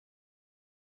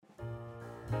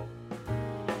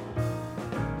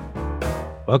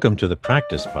Welcome to the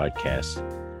Practice Podcast,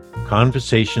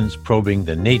 conversations probing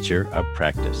the nature of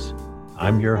practice.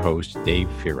 I'm your host, Dave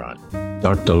Fearon.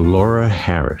 Dr. Laura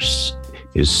Harris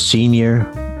is Senior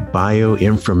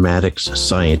Bioinformatics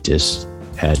Scientist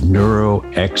at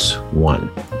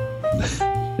NeuroX1.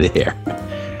 There,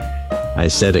 I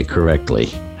said it correctly.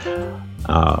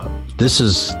 This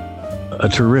is a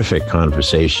terrific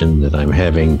conversation that I'm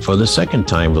having for the second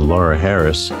time with Laura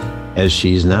Harris, as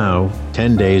she's now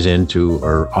 10 days into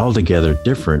an altogether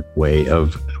different way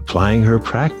of applying her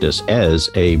practice as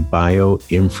a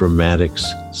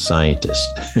bioinformatics scientist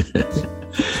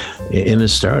in a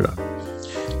startup.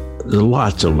 There's a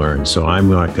lot to learn, so I'm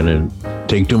not going to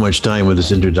take too much time with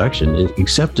this introduction,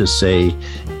 except to say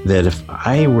that if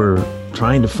I were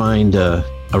trying to find a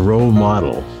role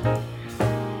model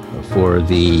for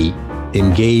the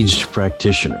engaged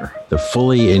practitioner, the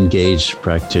fully engaged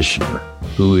practitioner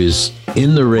who is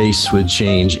in the race with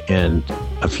change and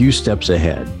a few steps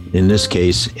ahead, in this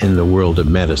case, in the world of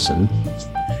medicine,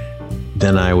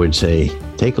 then I would say,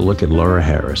 take a look at Laura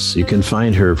Harris. You can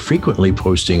find her frequently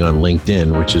posting on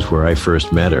LinkedIn, which is where I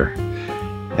first met her.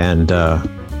 And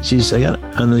she's got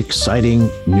an exciting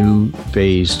new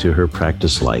phase to her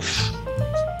practice life.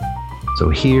 So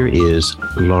here is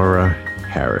Laura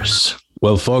Harris.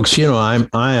 Well, folks, I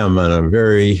am in a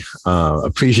very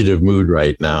appreciative mood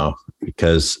right now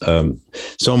because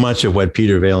so much of what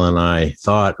Peter Vale and I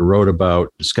thought, wrote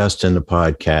about, discussed in the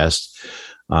podcast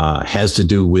has to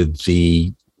do with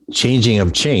the changing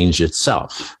of change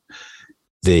itself.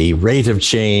 The rate of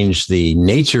change, the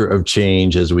nature of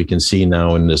change, as we can see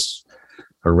now in this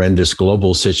horrendous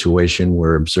global situation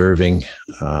we're observing,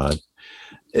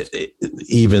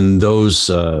 even those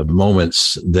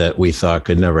moments that we thought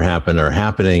could never happen are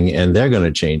happening, and they're going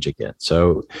to change again.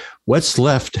 So what's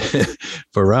left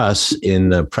for us in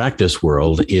the practice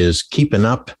world is keeping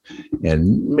up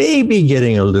and maybe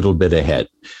getting a little bit ahead.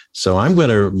 So I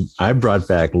brought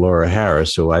back Laura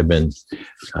Harris, who I've been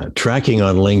tracking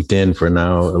on LinkedIn for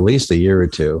now at least a year or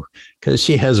two, because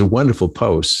she has wonderful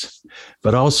posts,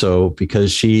 but also because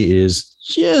she is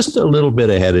just a little bit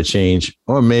ahead of change,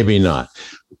 or maybe not.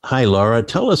 Hi, Laura.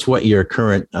 Tell us what your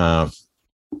current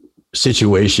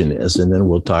situation is, and then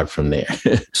we'll talk from there.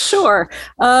 Sure.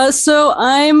 So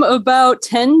I'm about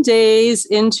 10 days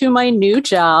into my new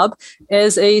job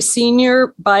as a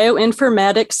senior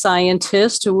bioinformatics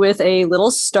scientist with a little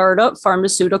startup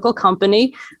pharmaceutical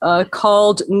company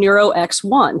called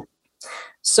NeuroX1.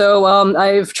 So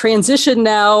I've transitioned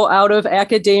now out of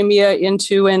academia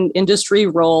into an industry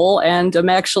role, and I'm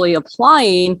actually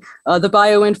applying the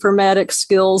bioinformatics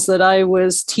skills that I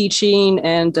was teaching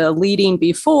and leading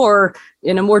before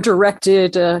in a more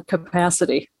directed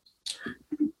capacity.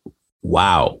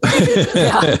 Wow.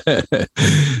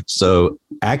 So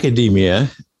academia,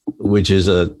 which is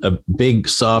a big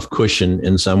soft cushion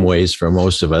in some ways for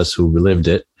most of us who lived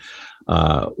it.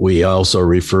 We also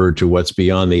refer to what's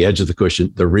beyond the edge of the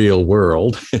cushion, the real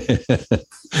world.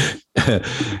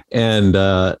 And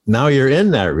now you're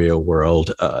in that real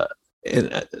world.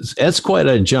 That's quite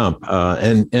a jump.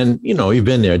 And you've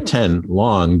been there 10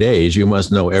 long days. You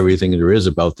must know everything there is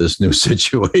about this new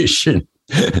situation.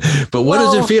 But what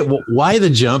does it feel? Why the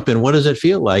jump, and what does it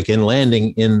feel like in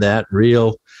landing in that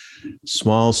real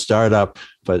small startup,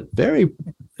 but very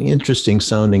interesting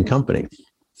sounding company?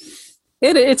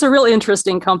 It's a really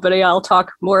interesting company. I'll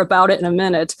talk more about it in a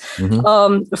minute.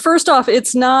 Mm-hmm. First off,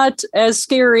 it's not as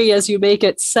scary as you make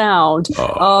it sound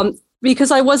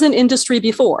because I was in industry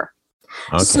before.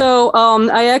 Okay. So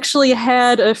I actually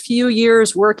had a few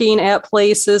years working at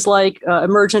places like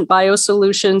Emergent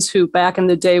Biosolutions, who back in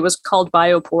the day was called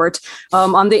Bioport,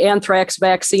 on the anthrax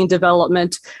vaccine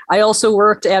development. I also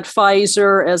worked at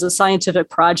Pfizer as a scientific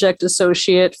project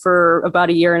associate for about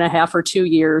a year and a half or 2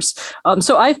 years.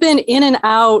 So I've been in and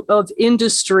out of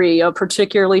industry,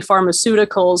 particularly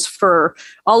pharmaceuticals, for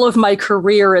all of my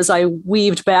career as I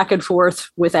weaved back and forth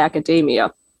with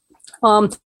academia.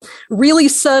 Really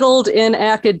settled in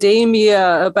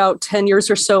academia about 10 years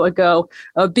or so ago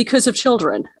because of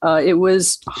children. It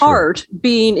was hard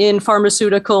being in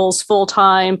pharmaceuticals full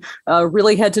time,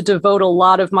 really had to devote a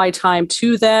lot of my time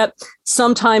to that.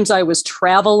 Sometimes I was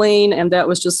traveling, and that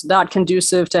was just not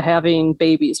conducive to having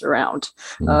babies around.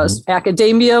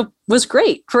 Academia was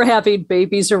great for having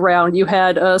babies around. You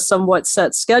had a somewhat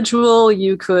set schedule.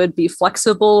 You could be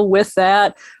flexible with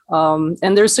that.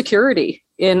 And there's security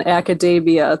in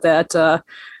academia that,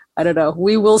 I don't know,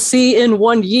 we will see in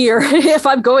 1 year if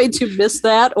I'm going to miss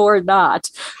that or not.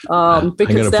 I'm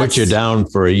going to put you down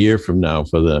for a year from now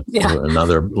for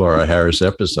another Laura Harris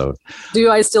episode. Do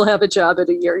I still have a job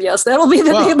in a year? Yes, that'll be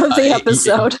the name of the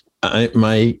episode.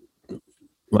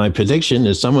 my prediction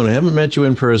is someone who haven't met you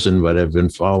in person, but have been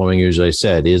following you, as I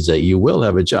said, is that you will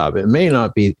have a job. It may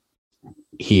not be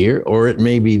here or it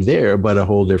may be there, but a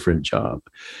whole different job.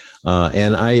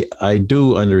 And I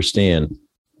do understand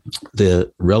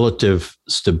the relative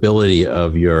stability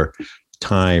of your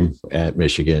time at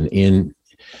Michigan in,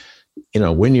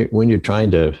 when you're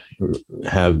trying to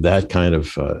have that kind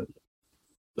of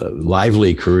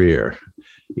lively career,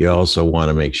 you also want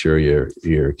to make sure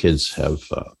your kids have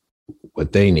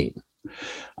what they need.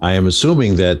 I am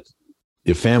assuming that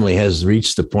your family has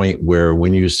reached the point where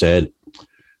when you said,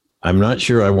 I'm not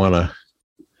sure I want to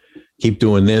keep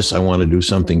doing this, I want to do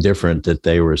something different, that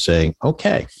they were saying,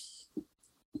 okay.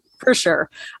 For sure.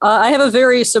 I have a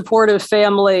very supportive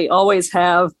family, always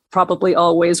have, probably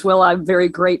always will. I'm very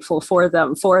grateful for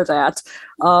them for that.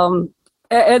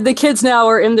 And the kids now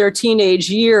are in their teenage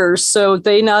years, so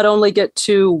they not only get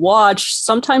to watch,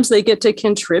 sometimes they get to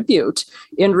contribute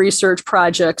in research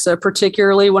projects,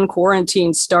 particularly when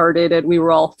quarantine started and we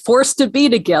were all forced to be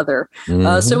together.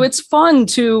 So it's fun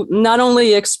to not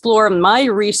only explore my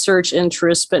research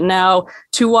interests, but now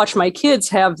to watch my kids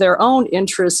have their own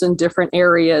interests in different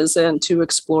areas and to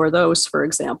explore those, for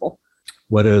example.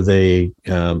 What are they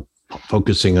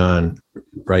focusing on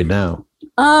right now?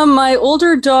 My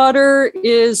older daughter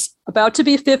is about to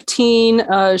be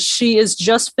 15. She is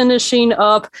just finishing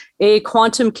up a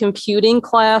quantum computing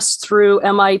class through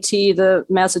MIT, the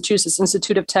Massachusetts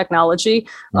Institute of Technology,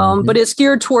 but it's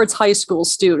geared towards high school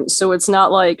students. So it's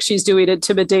not like she's doing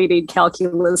intimidating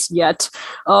calculus yet,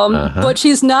 but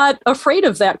she's not afraid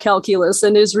of that calculus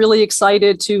and is really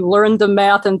excited to learn the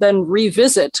math and then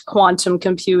revisit quantum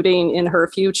computing in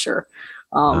her future.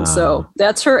 So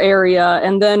that's her area.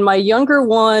 And then my younger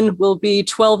one will be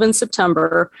 12 in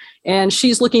September, and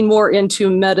she's looking more into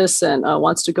medicine,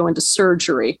 wants to go into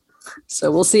surgery.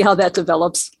 So we'll see how that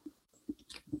develops.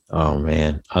 Oh,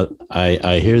 man.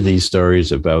 I hear these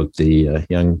stories about the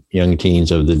young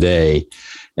teens of the day,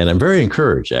 and I'm very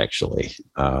encouraged, actually.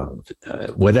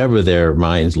 Whatever their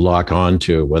minds lock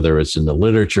onto, whether it's in the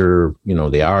literature,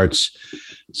 the arts,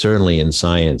 certainly in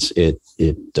science, it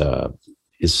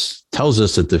tells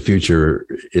us that the future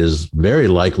is very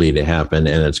likely to happen,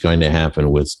 and it's going to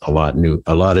happen with a lot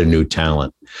of new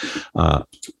talent.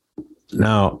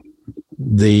 Now,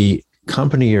 the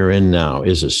company you're in now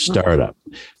is a startup.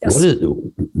 Yes. What is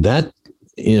that?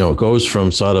 Goes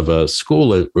from sort of a school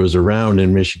that was around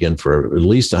in Michigan for at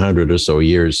least 100 or so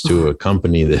years to a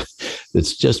company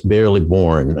that's just barely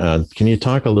born. Can you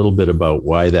talk a little bit about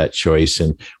why that choice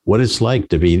and what it's like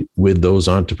to be with those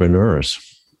entrepreneurs?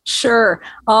 Sure.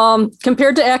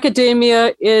 Compared to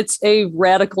academia, it's a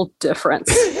radical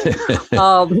difference.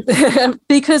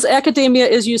 Because academia,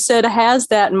 as you said, has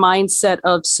that mindset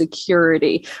of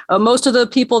security. Most of the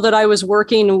people that I was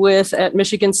working with at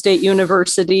Michigan State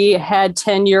University had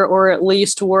tenure, or at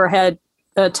least had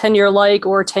tenure-like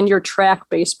or tenure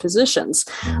track-based positions.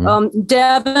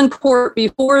 Davenport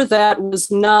before that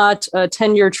was not a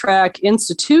tenure track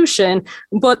institution,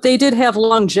 but they did have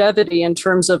longevity in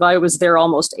terms of I was there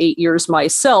almost 8 years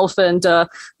myself, and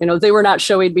they were not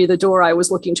showing me the door I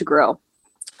was looking to grow.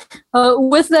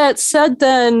 With that said,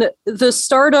 then the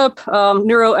startup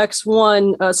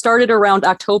NeuroX1 started around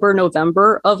October,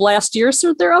 November of last year.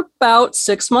 So they're about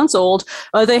 6 months old.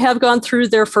 They have gone through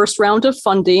their first round of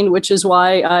funding, which is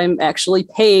why I'm actually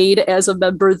paid as a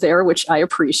member there, which I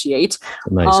appreciate.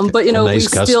 But, we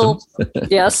still,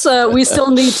 yes, we still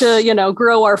need to,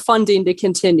 grow our funding to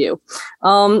continue.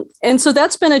 And so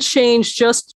that's been a change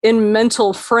just in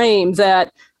mental frame,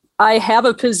 that I have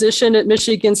a position at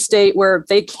Michigan State where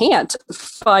they can't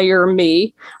fire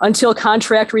me until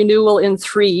contract renewal in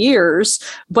 3 years.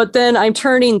 But then I'm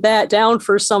turning that down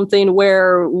for something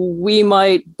where we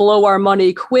might blow our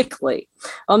money quickly.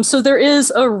 So there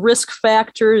is a risk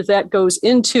factor that goes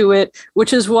into it,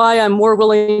 which is why I'm more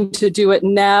willing to do it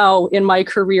now in my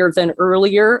career than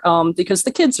earlier, because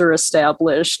the kids are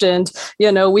established and,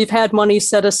 we've had money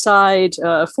set aside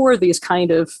for these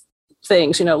kind of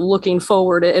things, looking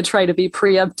forward and try to be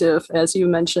preemptive, as you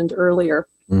mentioned earlier.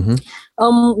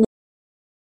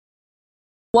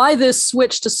 Why this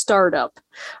switch to startup?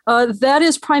 That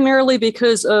is primarily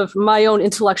because of my own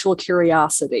intellectual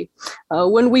curiosity.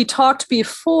 When we talked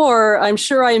before, I'm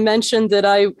sure I mentioned that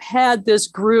I had this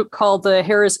group called the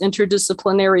Harris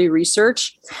Interdisciplinary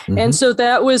Research. And so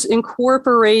that was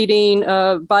incorporating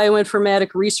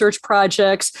bioinformatic research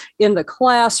projects in the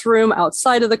classroom,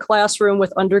 outside of the classroom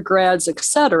with undergrads, et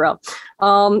cetera.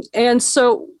 And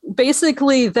so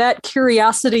basically that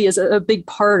curiosity is a big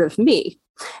part of me.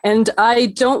 And I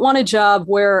don't want a job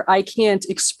where I can't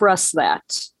express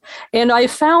that. And I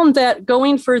found that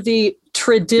going for the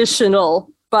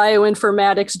traditional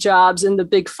bioinformatics jobs in the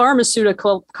big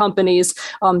pharmaceutical companies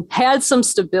had some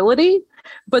stability.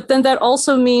 But then that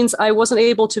also means I wasn't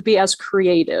able to be as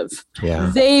creative.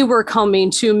 Yeah. They were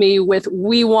coming to me with,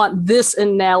 we want this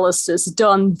analysis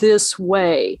done this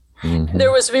way. Mm-hmm.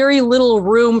 There was very little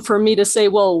room for me to say,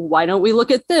 well, why don't we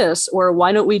look at this? Or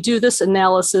why don't we do this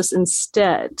analysis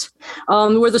instead?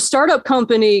 Where the startup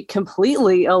company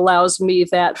completely allows me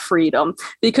that freedom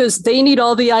because they need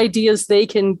all the ideas they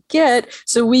can get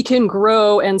so we can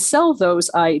grow and sell those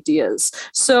ideas.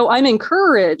 So I'm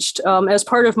encouraged as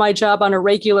part of my job on a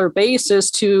regular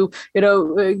basis to,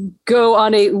 go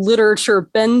on a literature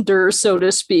bender, so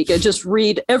to speak, and just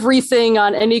read everything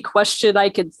on any question I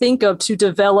could think of to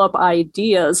develop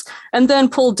ideas and then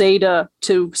pull data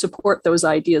to support those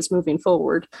ideas moving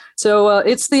forward. So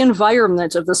it's the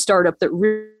environment of the startup that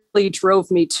really drove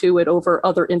me to it over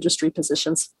other industry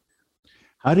positions.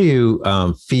 How do you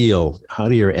feel? How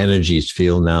do your energies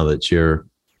feel now that you're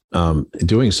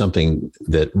doing something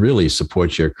that really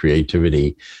supports your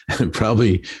creativity and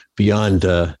probably beyond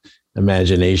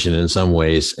imagination in some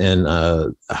ways? And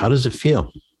how does it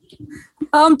feel?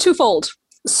 Twofold.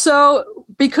 So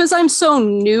because I'm so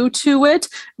new to it,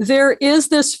 there is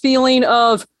this feeling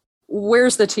of,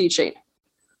 where's the teaching?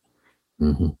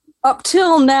 Mm-hmm. Up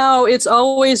till now, it's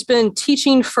always been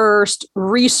teaching first,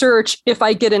 research if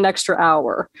I get an extra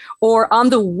hour, or on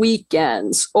the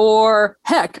weekends, or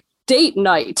heck, date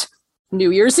night, New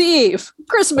Year's Eve,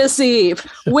 Christmas Eve.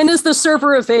 When is the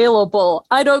server available?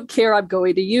 I don't care. I'm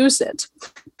going to use it.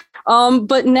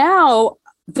 But now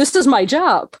this is my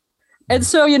job. And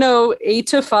so, 8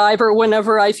 to 5 or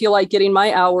whenever I feel like getting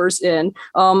my hours in,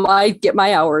 I get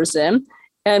my hours in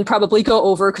and probably go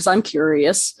over because I'm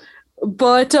curious.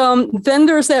 But then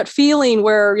there's that feeling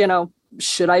where,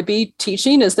 should I be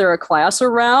teaching? Is there a class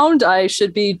around? I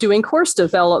should be doing course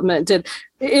development. And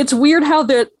it's weird how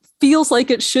that feels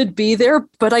like it should be there,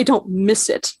 but I don't miss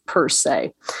it per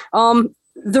se.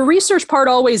 The research part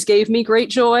always gave me great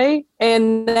joy,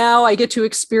 and now I get to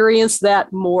experience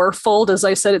that more fold. As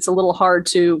I said, it's a little hard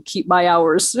to keep my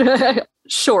hours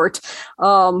short,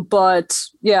 but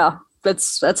yeah,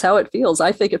 that's how it feels.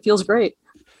 I think it feels great.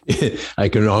 I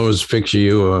can always picture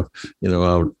you,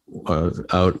 out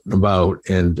and about,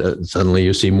 and suddenly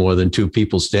you see more than 2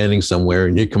 people standing somewhere,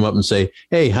 and you come up and say,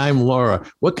 "Hey, I'm Laura.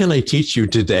 What can I teach you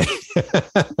today?"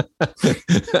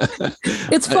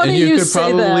 It's funny you you could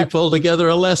say probably that. pull together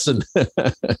a lesson.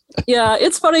 Yeah,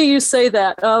 it's funny you say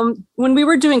that. When we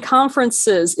were doing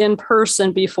conferences in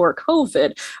person before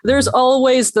COVID, there's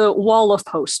always the wall of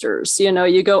posters.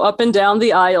 You go up and down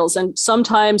the aisles, and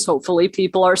sometimes, hopefully,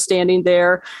 people are standing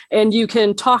there and you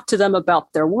can talk to them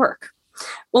about their work.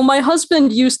 Well, my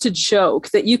husband used to joke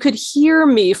that you could hear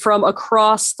me from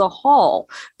across the hall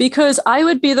because I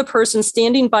would be the person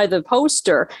standing by the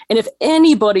poster. And if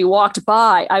anybody walked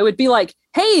by, I would be like,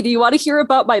 "Hey, do you want to hear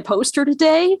about my poster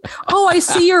today? Oh, I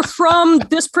see you're from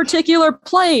this particular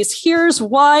place. Here's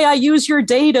why I use your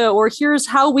data, or here's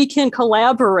how we can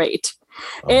collaborate."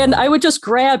 And I would just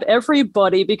grab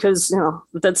everybody because,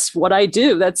 that's what I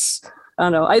do. I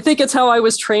don't know. I think it's how I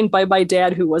was trained by my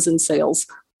dad, who was in sales.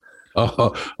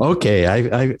 Oh, okay.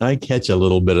 I catch a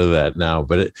little bit of that now,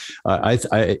 but I've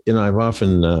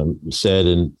often said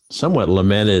and somewhat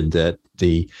lamented that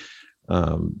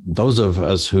those of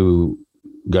us who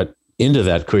got into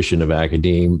that cushion of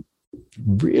academia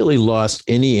really lost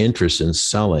any interest in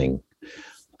selling,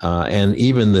 and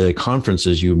even the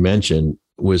conferences you mentioned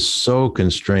was so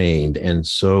constrained and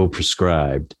so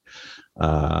prescribed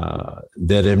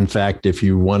that, in fact, if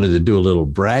you wanted to do a little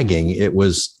bragging, it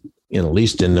was, at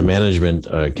least in the management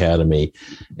academy,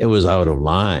 it was out of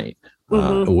line.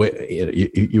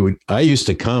 Mm-hmm. I used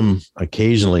to come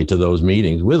occasionally to those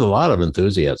meetings with a lot of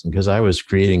enthusiasm because I was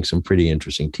creating some pretty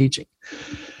interesting teaching,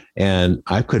 and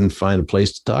I couldn't find a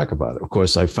place to talk about it. Of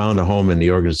course, I found a home in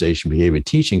the Organization Behavior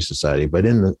Teaching Society, but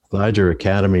in the larger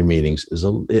academy meetings,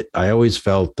 I always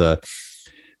felt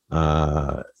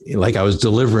like I was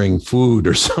delivering food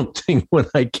or something when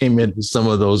I came into some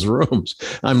of those rooms.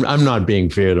 I'm not being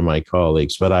fair to my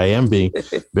colleagues, but I am being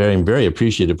very, very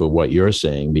appreciative of what you're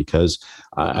saying, because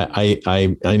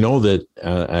I know that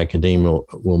academia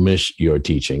will miss your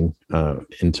teaching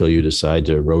until you decide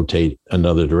to rotate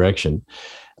another direction.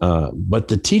 But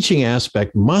the teaching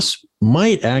aspect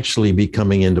might actually be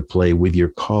coming into play with your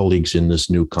colleagues in this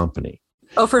new company.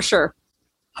 Oh, for sure.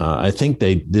 I think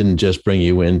they didn't just bring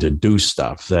you in to do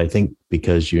stuff. I think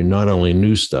because you not only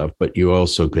knew stuff, but you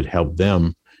also could help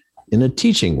them in a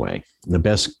teaching way, in the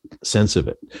best sense of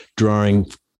it, drawing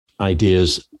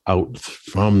ideas out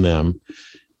from them,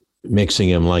 mixing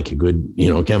them like a good,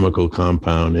 chemical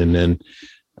compound, and then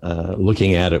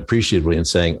looking at it appreciatively and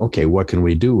saying, okay, what can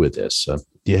we do with this?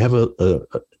 Do you have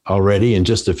already in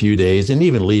just a few days, and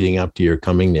even leading up to your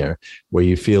coming there, where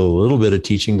you feel a little bit of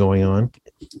teaching going on?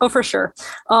 Oh, for sure.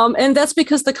 And that's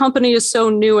because the company is so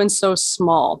new and so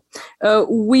small.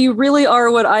 We really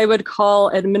are what I would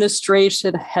call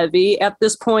administration heavy at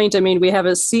this point. I mean, we have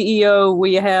a CEO,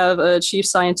 we have a chief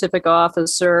scientific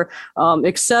officer,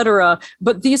 et cetera.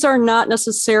 But these are not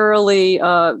necessarily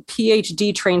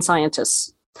PhD trained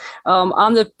scientists.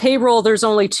 On the payroll, there's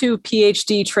only 2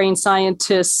 PhD trained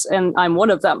scientists, and I'm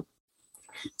one of them.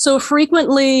 So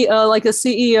frequently, like the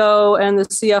CEO and the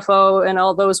CFO and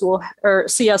all those or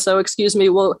CSO, excuse me,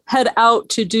 will head out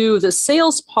to do the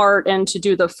sales part and to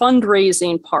do the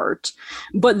fundraising part.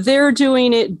 But they're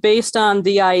doing it based on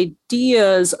the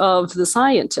ideas of the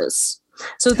scientists.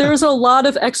 So there's a lot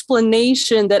of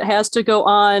explanation that has to go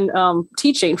on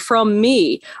teaching from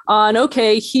me on,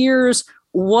 okay, here's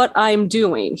what I'm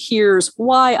doing. Here's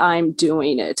why I'm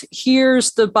doing it.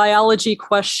 Here's the biology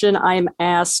question I'm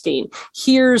asking.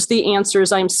 Here's the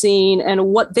answers I'm seeing and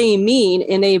what they mean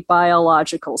in a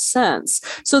biological sense.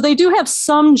 So they do have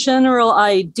some general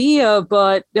idea,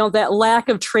 but that lack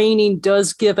of training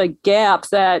does give a gap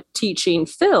that teaching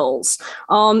fills.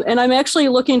 And I'm actually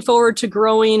looking forward to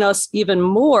growing us even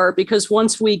more, because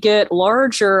once we get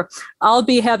larger, I'll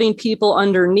be having people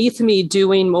underneath me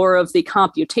doing more of the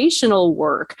computational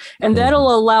work. And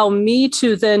that'll allow me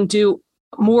to then do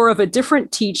more of a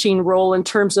different teaching role in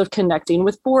terms of connecting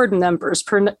with board members,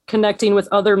 connecting with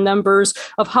other members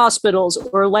of hospitals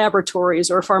or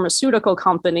laboratories or pharmaceutical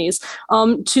companies,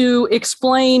 to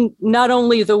explain not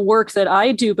only the work that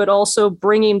I do, but also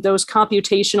bringing those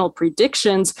computational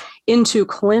predictions into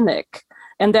clinic.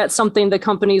 And that's something the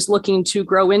company's looking to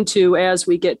grow into as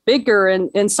we get bigger,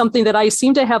 and something that I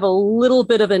seem to have a little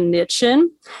bit of a niche in,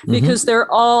 because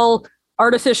they're all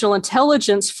artificial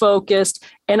intelligence focused,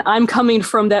 and I'm coming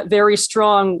from that very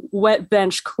strong wet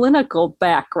bench clinical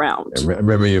background. I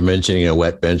remember you mentioning a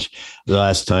wet bench the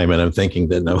last time, and I'm thinking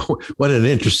that, no, what an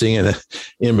interesting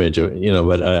image,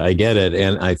 but I get it.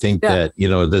 And I think that,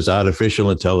 there's artificial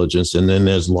intelligence, and then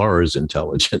there's Laura's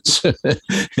intelligence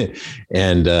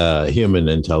and human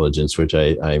intelligence, which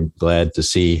I'm glad to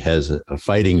see has a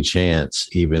fighting chance,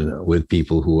 even with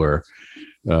people who are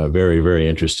very, very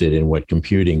interested in what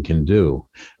computing can do.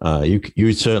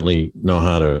 You certainly know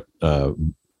how to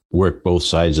work both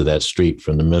sides of that street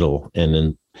from the middle, and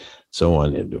then so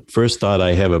on. The first thought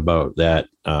I have about that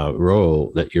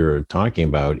role that you're talking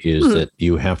about is that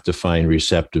you have to find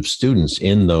receptive students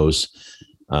in those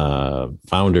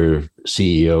founder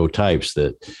CEO types,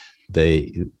 that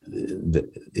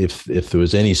if there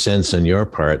was any sense on your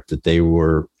part that they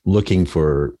were looking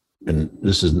for, and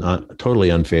this is not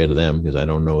totally unfair to them because I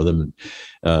don't know them,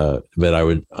 but I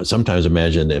would sometimes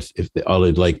imagine if all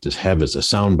they'd like to have is a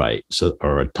soundbite,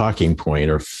 or a talking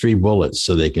point, or 3 bullets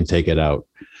so they can take it out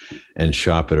and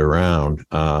shop it around.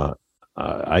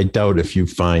 I doubt if you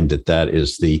find that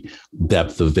is the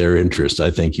depth of their interest. I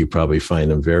think you probably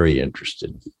find them very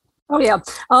interested. Oh, yeah.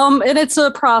 And it's a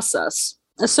process.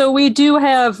 So we do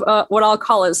have what I'll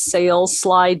call a sales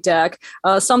slide deck,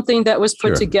 something that was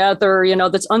put together,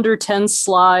 that's under 10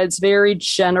 slides, very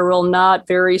general, not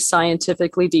very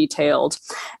scientifically detailed.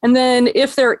 And then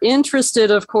if they're interested,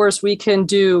 of course, we can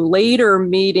do later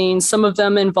meetings, some of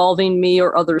them involving me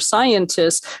or other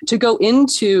scientists, to go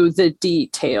into the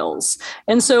details.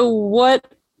 And so what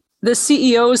the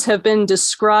CEOs have been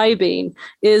describing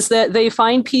is that they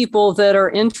find people that are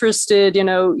interested,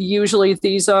 usually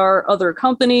these are other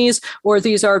companies, or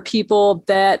these are people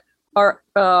that are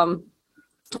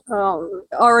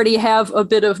already have a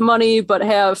bit of money, but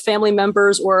have family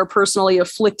members or are personally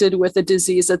afflicted with a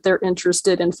disease that they're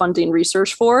interested in funding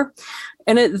research for.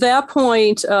 And at that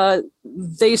point,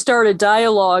 they start a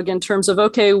dialogue in terms of,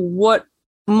 okay, what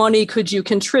money could you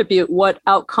contribute? What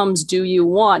outcomes do you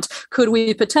want? Could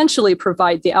we potentially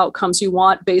provide the outcomes you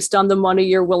want based on the money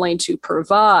you're willing to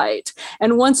provide?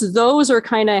 And once those are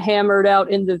kind of hammered out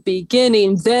in the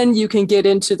beginning, then you can get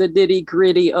into the nitty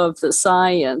gritty of the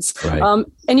science. Right.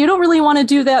 And you don't really want to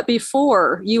do that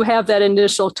before you have that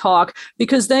initial talk,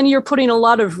 because then you're putting a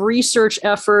lot of research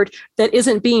effort that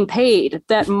isn't being paid,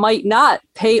 that might not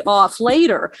pay off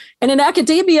later. And in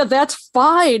academia, that's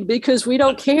fine, because we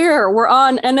don't care. We're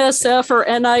on NSF or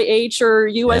NIH or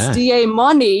USDA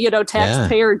money,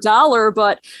 taxpayer dollar,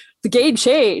 but the game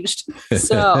changed.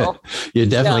 So you're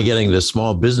definitely getting the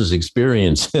small business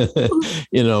experience, in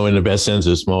the best sense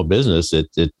of small business. They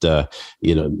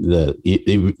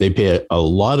pay a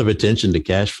lot of attention to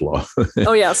cash flow.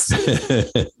 Oh, yes.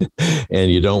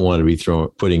 And you don't want to be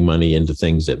putting money into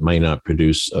things that might not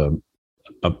produce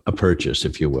a purchase,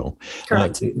 if you will.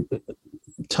 Correct.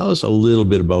 Tell us a little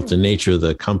bit about the nature of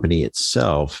the company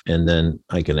itself, and then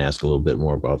I can ask a little bit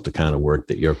more about the kind of work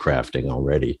that you're crafting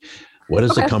already. What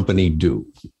does the company do?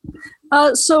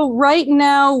 So right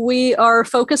now we are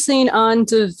focusing on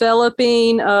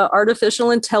developing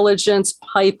artificial intelligence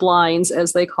pipelines,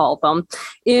 as they call them,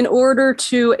 in order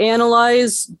to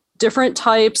analyze different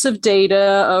types of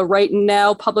data, right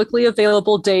now publicly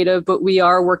available data, but we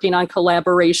are working on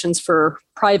collaborations for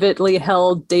privately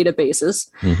held databases.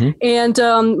 Mm-hmm. And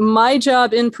my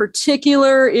job in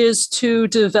particular is to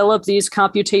develop these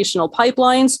computational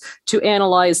pipelines, to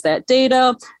analyze that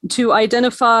data, to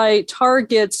identify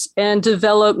targets and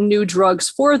develop new drugs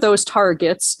for those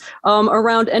targets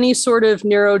around any sort of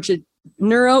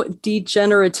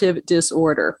neurodegenerative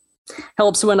disorder.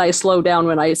 Helps when I slow down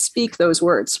when I speak those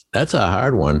words. That's a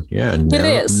hard one. Yeah. It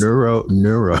is.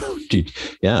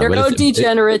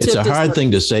 Neurodegenerative. It's a hard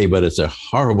thing to say, but it's a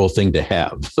horrible thing to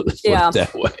have. Yeah.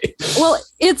 That way. Well,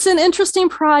 it's an interesting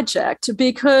project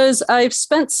because I've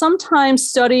spent some time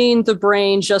studying the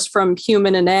brain just from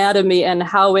human anatomy and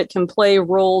how it can play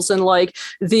roles in like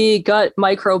the gut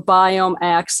microbiome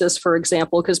axis, for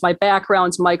example, because my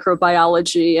background's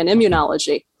microbiology and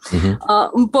immunology.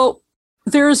 Mm-hmm. But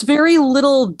there's very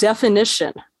little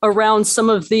definition around some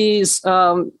of these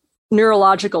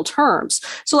neurological terms.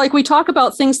 So like we talk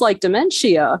about things like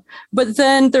dementia, but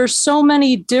then there's so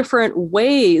many different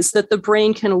ways that the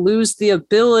brain can lose the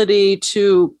ability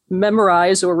to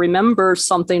memorize or remember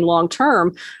something long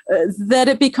term, that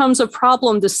it becomes a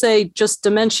problem to say just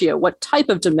dementia. What type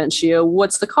of dementia?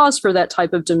 What's the cause for that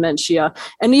type of dementia?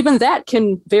 And even that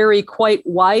can vary quite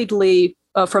widely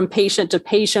from patient to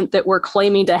patient that we're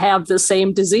claiming to have the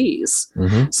same disease.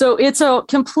 Mm-hmm. So it's a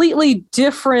completely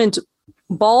different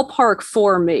ballpark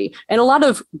for me and a lot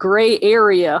of gray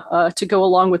area to go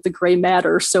along with the gray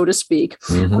matter, so to speak.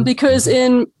 Mm-hmm. Because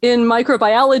in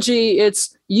microbiology,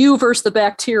 it's you versus the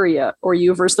bacteria or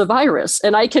you versus the virus.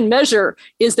 And I can measure,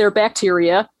 is there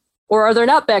bacteria or are there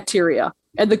not bacteria?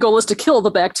 And the goal is to kill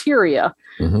the bacteria.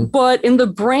 Mm-hmm. But in the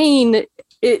brain,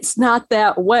 it's not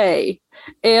that way.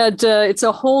 And it's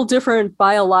a whole different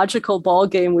biological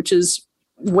ballgame, which is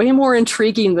way more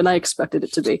intriguing than I expected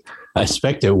it to be. I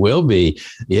expect it will be.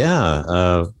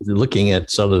 Yeah. Looking at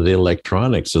some of the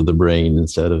electronics of the brain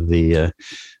instead of the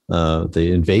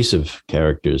invasive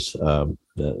characters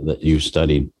that you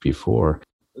studied before.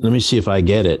 Let me see if I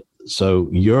get it. So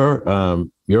your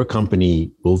company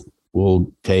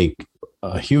will take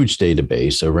a huge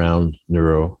database around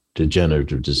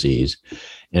neurodegenerative disease,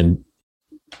 and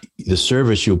the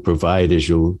service you'll provide is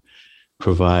you'll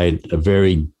provide a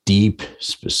very deep,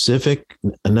 specific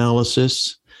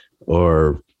analysis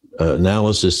or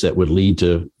analysis that would lead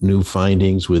to new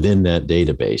findings within that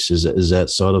database. Is that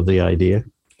sort of the idea?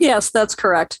 Yes, that's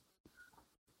correct.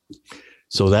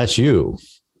 So that's you,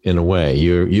 in a way.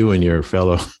 You and your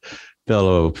fellow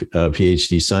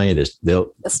PhD scientists.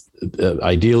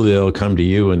 Ideally they'll come to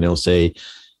you and they'll say,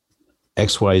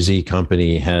 XYZ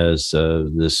company has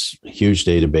this huge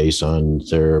database on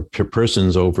their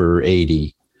persons over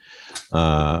 80.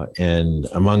 And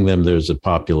among them, there's a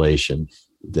population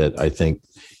that I think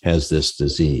has this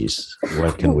disease.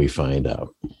 What can we find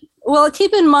out? Well,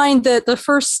 keep in mind that the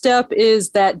first step is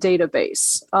that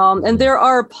database. And there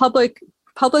are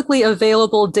publicly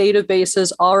available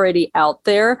databases already out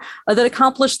there that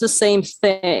accomplish the same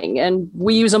thing. And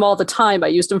we use them all the time. I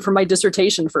used them for my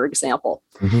dissertation, for example.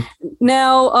 Mm-hmm.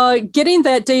 Now, getting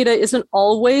that data isn't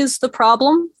always the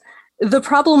problem. The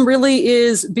problem really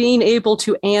is being able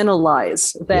to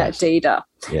analyze that data.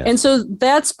 Yes. And so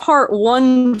that's part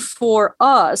one for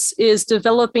us, is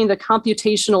developing the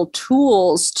computational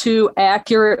tools to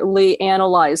accurately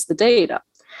analyze the data.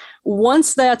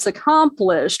 Once that's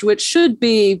accomplished, which should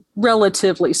be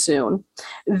relatively soon,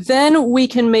 then we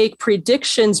can make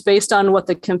predictions based on what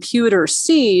the computer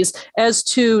sees as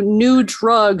to new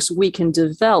drugs we can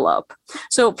develop.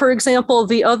 So, for example,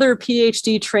 the other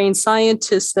PhD trained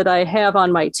scientist that I have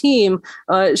on my team,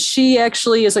 she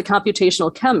actually is a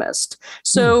computational chemist.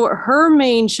 So her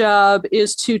main job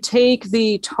is to take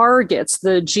the targets,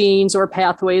 the genes or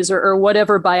pathways or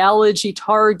whatever biology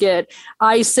target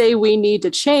I say we need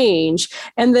to change.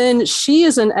 And then she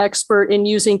is an expert in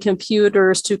using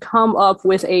computers to come up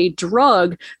with a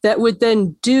drug that would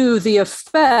then do the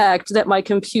effect that my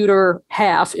computer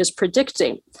half is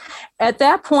predicting. At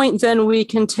that point, then we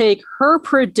can take her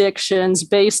predictions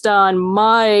based on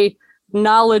my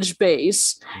knowledge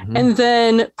base and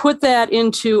then put that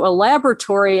into a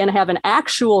laboratory and have an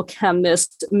actual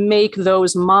chemist make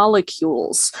those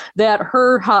molecules that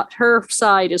her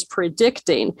side is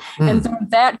predicting. And then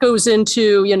that goes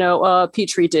into, a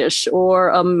petri dish or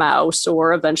a mouse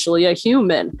or eventually a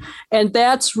human. And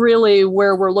that's really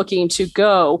where we're looking to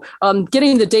go.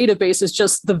 Getting the database is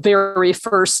just the very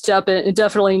first step and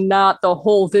definitely not the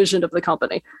whole vision of the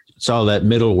company. It's all that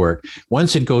middle work.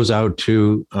 Once it goes out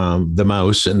to the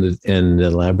mouse and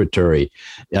the laboratory,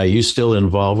 are you still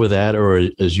involved with that, or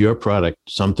is your product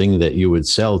something that you would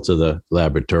sell to the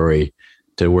laboratory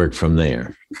to work from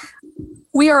there?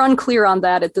 We are unclear on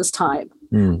that at this time.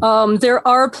 There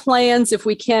are plans, if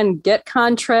we can get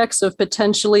contracts, of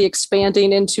potentially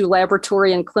expanding into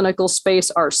laboratory and clinical space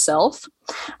ourselves.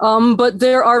 But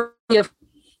there are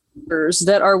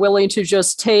that are willing to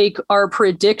just take our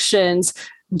predictions,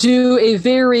 do a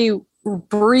very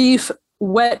brief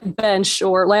wet bench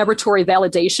or laboratory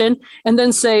validation, and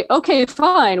then say, okay,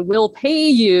 fine, we'll pay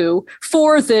you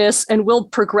for this and we'll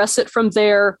progress it from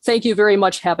there. Thank you very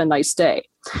much. Have a nice day.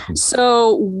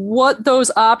 So what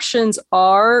those options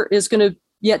are is going to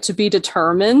yet to be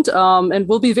determined, and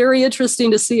will be very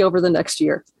interesting to see over the next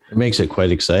year. It makes it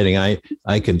quite exciting.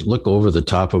 I could look over the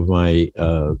top of my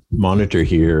monitor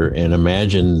here and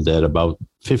imagine that about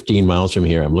 15 miles from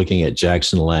here, I'm looking at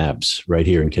Jackson Labs right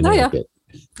here in Connecticut.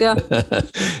 Yeah.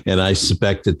 And I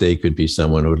suspect that they could be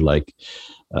someone who would like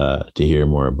to hear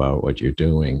more about what you're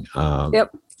doing.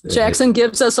 Yep. Jackson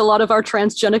gives us a lot of our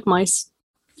transgenic mice.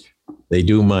 They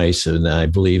do mice, and I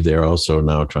believe they're also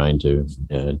now trying to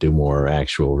do more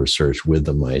actual research with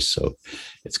the mice. So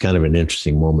it's kind of an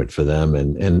interesting moment for them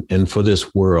and for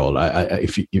this world.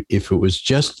 If it was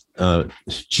just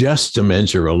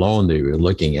dementia alone that you were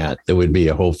looking at, there would be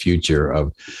a whole future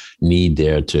of need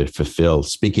there to fulfill.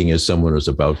 Speaking as someone who's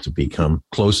about to become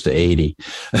close to 80,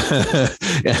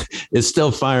 it's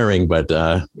still firing, but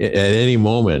at any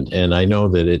moment. And I know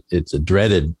that it's a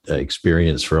dreaded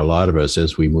experience for a lot of us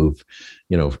as we move,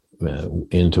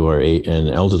 into an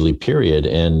elderly period.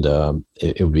 And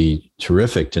it would be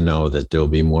terrific to know that there'll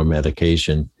be more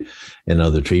medication and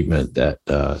other treatment that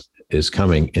is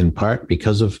coming, in part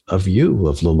because of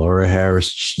the Laura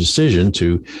Harris decision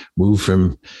to move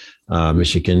from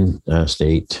Michigan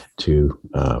State to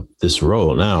this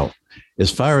role. Now,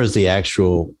 as far as the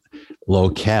actual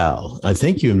locale, I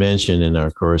think you mentioned in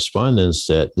our correspondence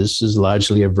that this is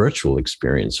largely a virtual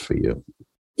experience for you.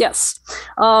 Yes.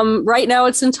 Right now,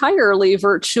 it's entirely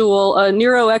virtual.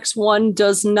 NeuroX1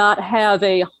 does not have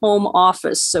a home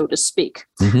office, so to speak.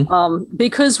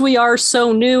 Because we are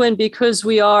so new and because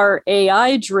we are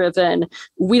AI driven,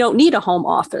 we don't need a home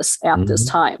office at this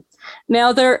time.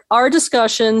 Now, there are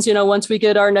discussions, once we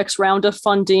get our next round of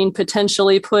funding,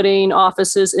 potentially putting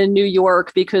offices in New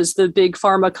York because the big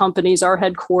pharma companies are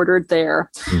headquartered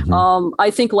there. I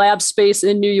think lab space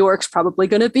in New York's probably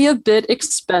going to be a bit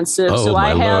expensive. So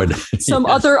I have some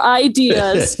other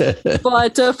ideas.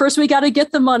 But first, we got to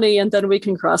get the money and then we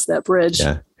can cross that bridge.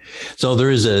 Yeah. So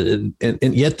there is and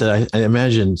yet I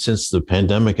imagine since the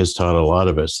pandemic has taught a lot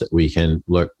of us that we can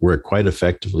work quite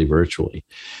effectively virtually,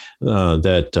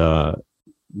 that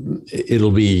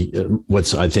it'll be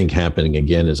what's I think happening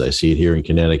again, as I see it here in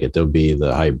Connecticut, there'll be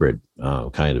the hybrid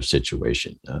kind of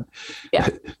situation.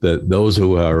 Those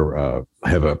who are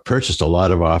have purchased a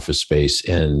lot of office space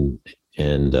and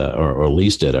or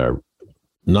leased it are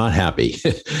not happy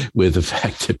with the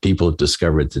fact that people have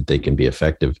discovered that they can be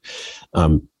effective,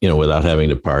 without having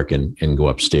to park and go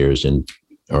upstairs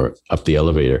or up the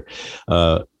elevator.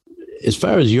 As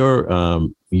far as your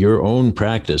own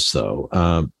practice,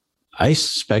 though, I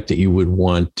suspect that you would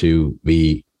want to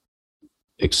be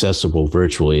accessible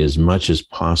virtually as much as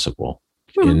possible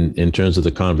in terms of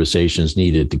the conversations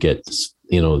needed to get,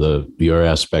 your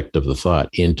aspect of the thought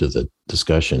into the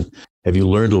discussion. Have you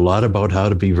learned a lot about how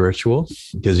to be virtual?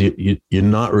 Because you're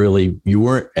not really, you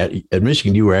weren't at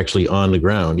Michigan, you were actually on the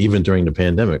ground, even during the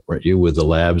pandemic, weren't you, with the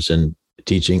labs and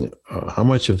teaching? How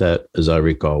much of that, as I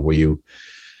recall, were you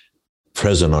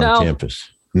present on campus?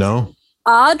 No?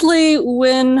 Oddly,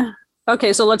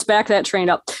 so let's back that train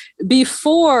up.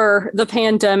 Before the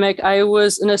pandemic, I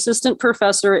was an assistant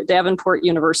professor at Davenport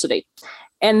University.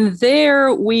 And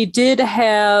there we did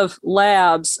have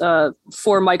labs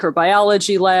for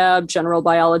microbiology lab, general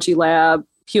biology lab,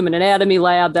 human anatomy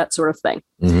lab, that sort of thing.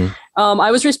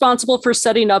 I was responsible for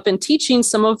setting up and teaching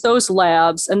some of those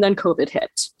labs, and then COVID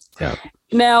hit. Yeah.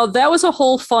 Now, that was a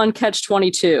whole fun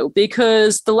catch-22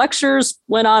 because the lectures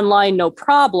went online, no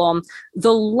problem.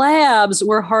 The labs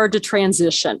were hard to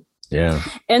transition. Yeah.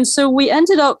 And so we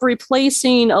ended up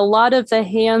replacing a lot of the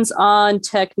hands-on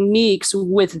techniques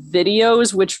with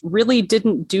videos, which really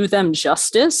didn't do them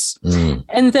justice.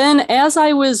 And then as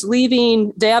I was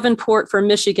leaving Davenport for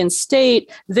Michigan State,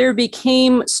 there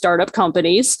became startup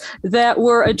companies that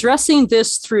were addressing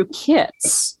this through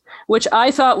kits, which I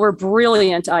thought were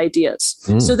brilliant ideas.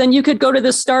 So then you could go to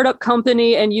this startup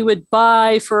company and you would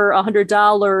buy for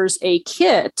 $100 a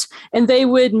kit, and they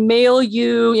would mail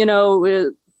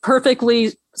you,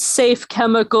 perfectly safe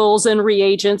chemicals and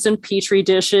reagents and petri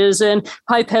dishes and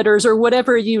pipetters or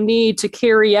whatever you need to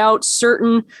carry out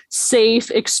certain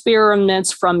safe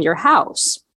experiments from your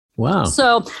house. Wow.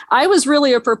 So I was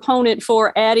really a proponent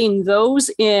for adding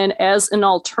those in as an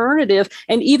alternative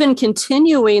and even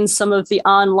continuing some of the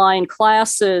online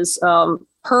classes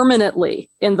permanently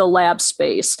in the lab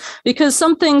space, because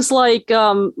some things like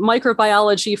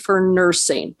microbiology for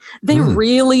nursing, they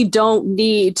really don't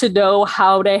need to know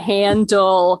how to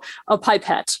handle a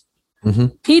pipette.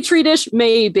 Petri dish,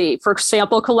 maybe for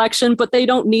sample collection, but they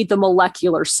don't need the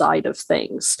molecular side of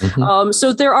things.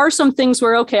 So there are some things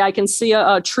where, okay, I can see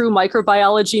a true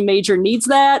microbiology major needs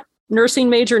that. Nursing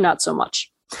major, not so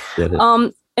much.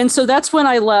 And so that's when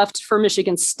I left for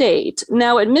Michigan State.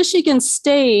 Now at Michigan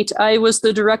State, I was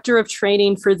the director of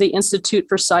training for the Institute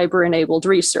for Cyber-Enabled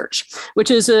Research,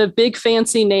 which is a big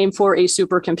fancy name for a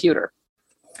supercomputer.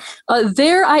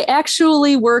 There, I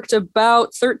actually worked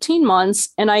about 13 months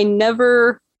and I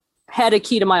never had a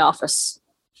key to my office.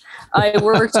 I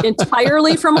worked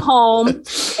entirely from home.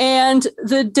 And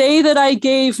the day that I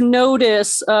gave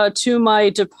notice to my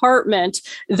department,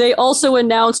 they also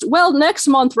announced, well, next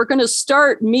month we're going to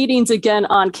start meetings again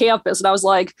on campus. And I was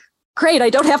like, great, I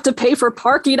don't have to pay for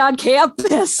parking on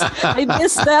campus. I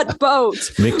missed that boat.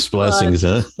 Mixed blessings,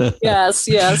 huh? Yes.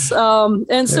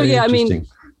 And so, yeah, I mean,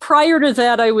 prior to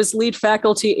that, I was lead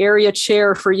faculty area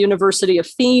chair for University of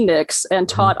Phoenix and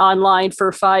taught online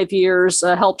for 5 years,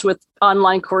 helped with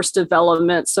online course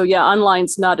development. So yeah,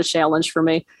 online's not a challenge for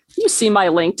me. You see my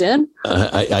LinkedIn.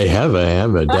 I have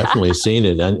definitely seen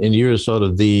it. And you're sort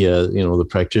of the, the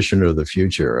practitioner of the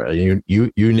future.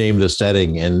 You name the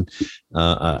setting. And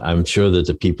I'm sure that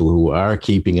the people who are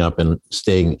keeping up and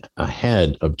staying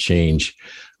ahead of change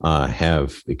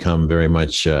have become very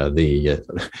much the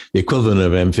equivalent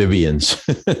of amphibians.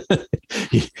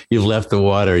 You've left the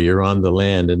water, you're on the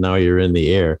land, and now you're in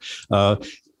the air.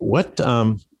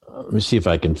 Let me see if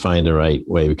I can find the right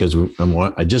way, because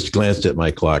I just glanced at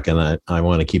my clock and I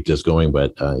want to keep this going,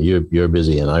 but you're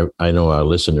busy, and I know our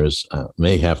listeners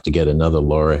may have to get another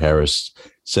Laura Harris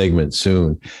segment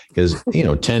soon, because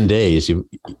 10 days. You're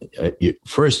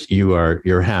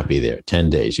happy there. 10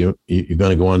 days. You're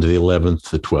going to go on to the 11th,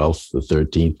 the 12th, the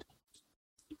 13th.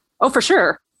 Oh, for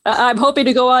sure. I'm hoping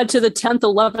to go on to the 10th,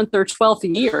 11th, or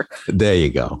 12th year. There you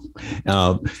go.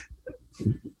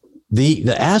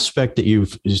 The aspect that you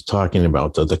was talking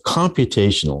about, the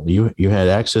computational, you had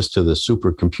access to the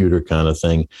supercomputer kind of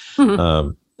thing.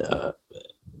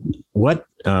 What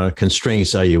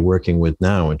constraints are you working with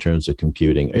now in terms of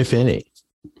computing, if any?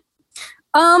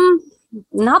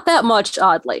 Not that much,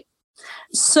 oddly.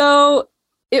 So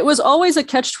it was always a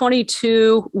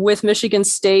catch-22 with Michigan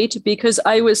State, because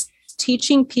I was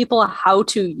teaching people how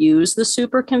to use the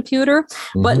supercomputer,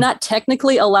 but not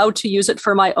technically allowed to use it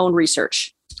for my own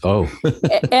research. Oh,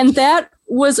 and that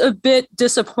was a bit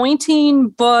disappointing,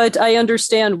 but I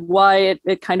understand why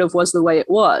it kind of was the way it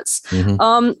was.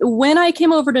 When I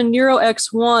came over to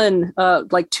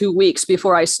NeuroX1, like 2 weeks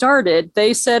before I started,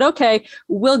 they said, okay,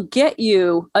 we'll get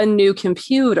you a new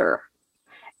computer.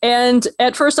 And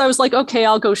at first I was like, okay,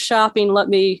 I'll go shopping. Let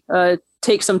me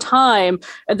take some time.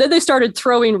 And then they started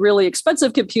throwing really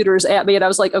expensive computers at me. And I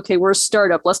was like, okay, we're a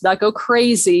startup. Let's not go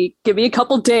crazy. Give me a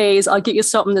couple days. I'll get you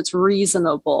something that's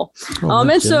reasonable.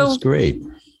 That's great.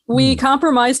 We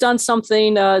compromised on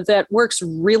something that works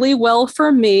really well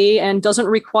for me and doesn't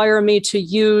require me to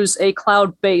use a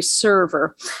cloud-based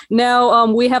server. Now,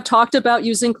 we have talked about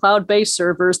using cloud-based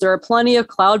servers. There are plenty of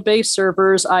cloud-based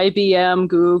servers, IBM,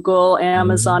 Google,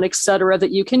 Amazon, et cetera,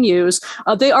 that you can use.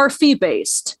 They are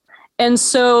fee-based. And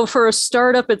so for a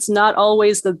startup, it's not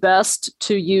always the best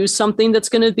to use something that's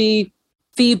going to be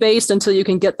fee-based until you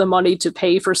can get the money to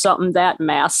pay for something that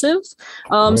massive.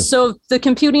 So the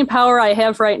computing power I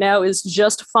have right now is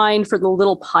just fine for the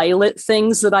little pilot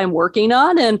things that I'm working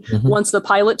on. And once the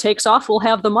pilot takes off, we'll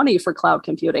have the money for cloud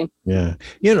computing. Yeah.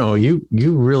 You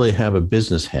really have a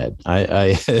business head.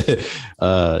 I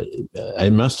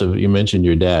must have, you mentioned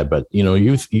your dad, but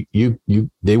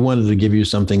they wanted to give you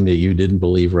something that you didn't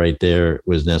believe right there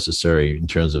was necessary in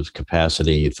terms of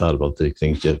capacity. You thought about the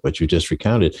things, what you just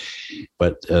recounted.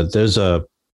 But there's a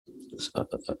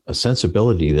a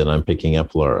sensibility that I'm picking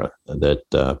up, Laura,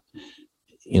 that,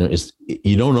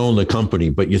 you don't own the company,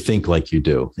 but you think like you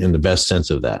do, in the best sense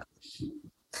of that.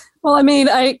 Well, I mean,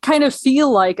 I kind of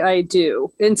feel like I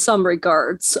do in some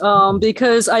regards,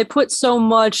 because I put so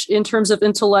much in terms of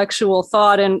intellectual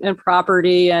thought and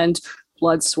property and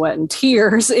blood, sweat, and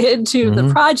tears into the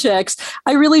projects.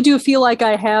 I really do feel like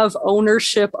I have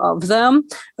ownership of them,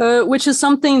 which is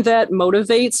something that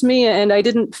motivates me. And I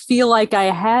didn't feel like I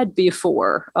had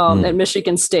before at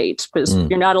Michigan State, because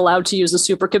you're not allowed to use a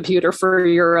supercomputer for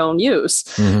your own use.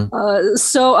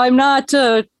 So I'm not...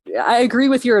 I agree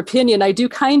with your opinion. I do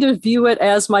kind of view it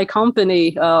as my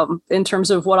company in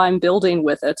terms of what I'm building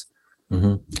with it.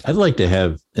 I'd like to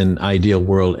have an ideal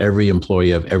world, every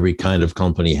employee of every kind of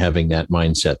company having that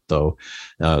mindset, though,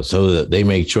 so that they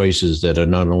make choices that are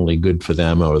not only good for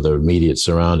them or their immediate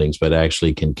surroundings, but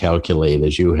actually can calculate,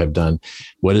 as you have done,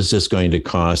 what is this going to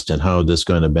cost and how is this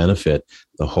going to benefit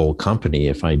the whole company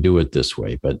if I do it this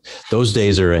way. But those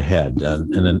days are ahead,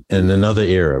 and in another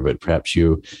era, but perhaps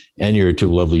you and your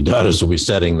two lovely daughters will be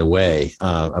setting the way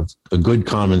of a good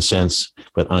common sense,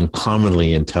 but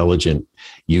uncommonly intelligent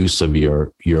use of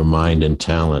your mind and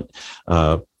talent.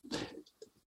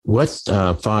 What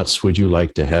thoughts would you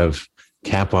like to have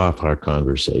cap off our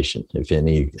conversation, if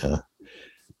any?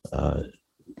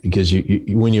 Because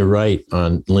you when you write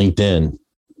on LinkedIn,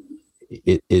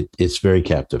 it's very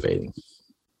captivating.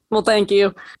 Well, thank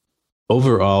you.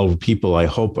 Overall, people, I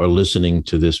hope, are listening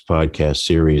to this podcast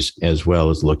series as well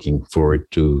as looking forward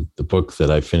to the book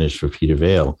that I finished for Peter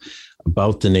Vale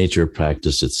about the nature of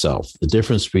practice itself. The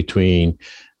difference between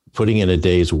putting in a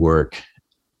day's work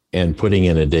and putting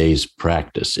in a day's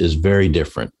practice is very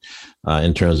different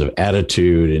in terms of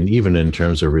attitude and even in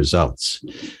terms of results.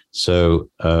 So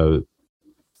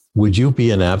would you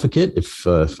be an advocate, if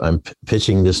I'm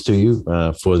pitching this to you,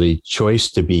 for the choice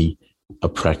to be a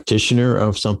practitioner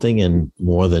of something and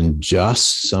more than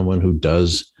just someone who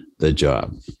does the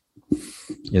job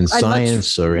in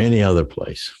science or any other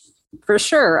place? For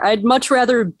sure. I'd much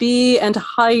rather be and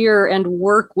hire and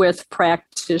work with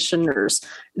practitioners.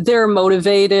 They're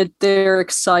motivated, they're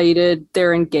excited,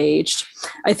 they're engaged.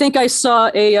 I think I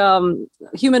saw a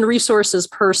human resources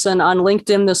person on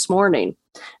LinkedIn this morning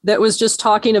that was just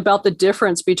talking about the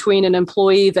difference between an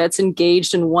employee that's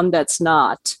engaged and one that's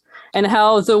not, and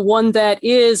how the one that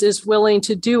is willing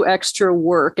to do extra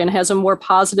work and has a more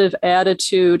positive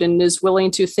attitude and is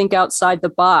willing to think outside the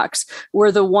box,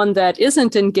 where the one that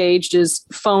isn't engaged is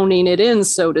phoning it in,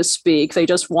 so to speak. They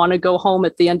just want to go home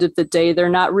at the end of the day. They're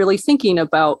not really thinking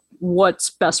about what's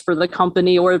best for the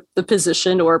company or the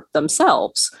position or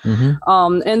themselves.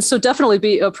 And so definitely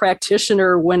be a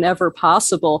practitioner whenever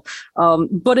possible.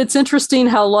 But it's interesting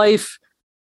how life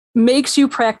makes you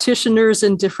practitioners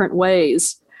in different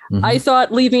ways. I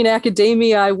thought leaving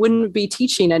academia, I wouldn't be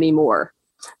teaching anymore.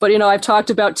 But, I've talked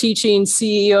about teaching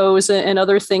CEOs and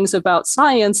other things about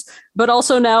science, but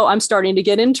also now I'm starting to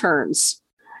get interns.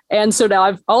 And so now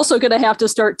I'm also going to have to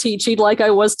start teaching like I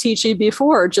was teaching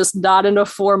before, just not in a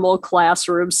formal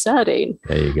classroom setting.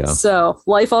 There you go. So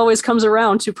life always comes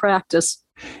around to practice.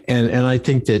 And I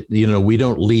think that, we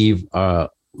don't leave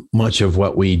much of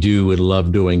what we do and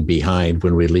love doing behind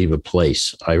when we leave a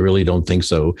place. I really don't think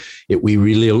so. We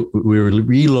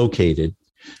relocated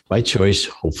by choice,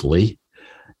 hopefully.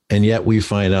 And yet we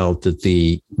find out that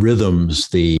the rhythms,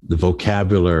 the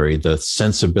vocabulary, the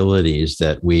sensibilities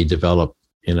that we developed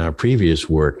in our previous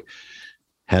work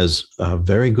has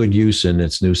very good use in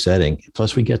its new setting.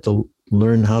 Plus, we get to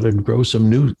learn how to grow some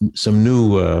new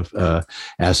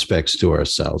aspects to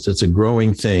ourselves. It's a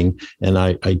growing thing, and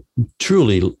I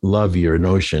truly love your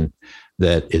notion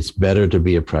that it's better to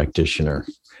be a practitioner.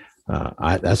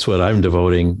 That's what I'm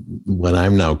devoting what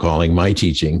I'm now calling my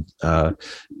teaching.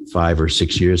 5 or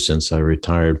 6 years since I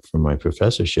retired from my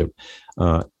professorship,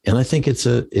 and I think it's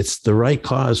the right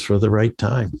cause for the right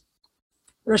time.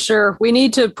 For sure. We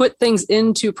need to put things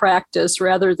into practice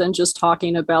rather than just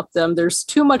talking about them. There's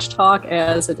too much talk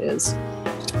as it is.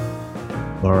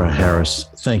 Laura Harris,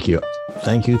 thank you.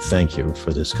 Thank you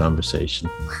for this conversation.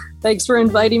 Thanks for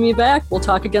inviting me back. We'll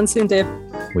talk again soon, Dave.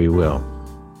 We will.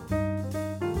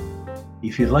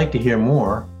 If you'd like to hear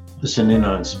more, listen in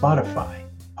on Spotify,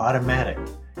 Podomatic,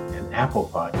 and Apple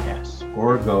Podcasts,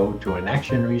 or go to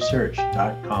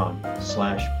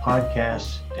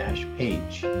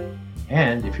enactionresearch.com/podcast-page.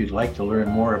 And if you'd like to learn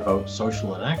more about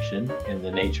social inaction and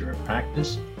the nature of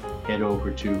practice, head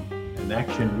over to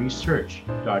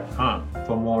enactionresearch.com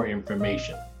for more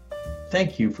information.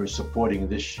 Thank you for supporting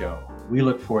this show. We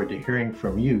look forward to hearing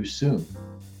from you soon.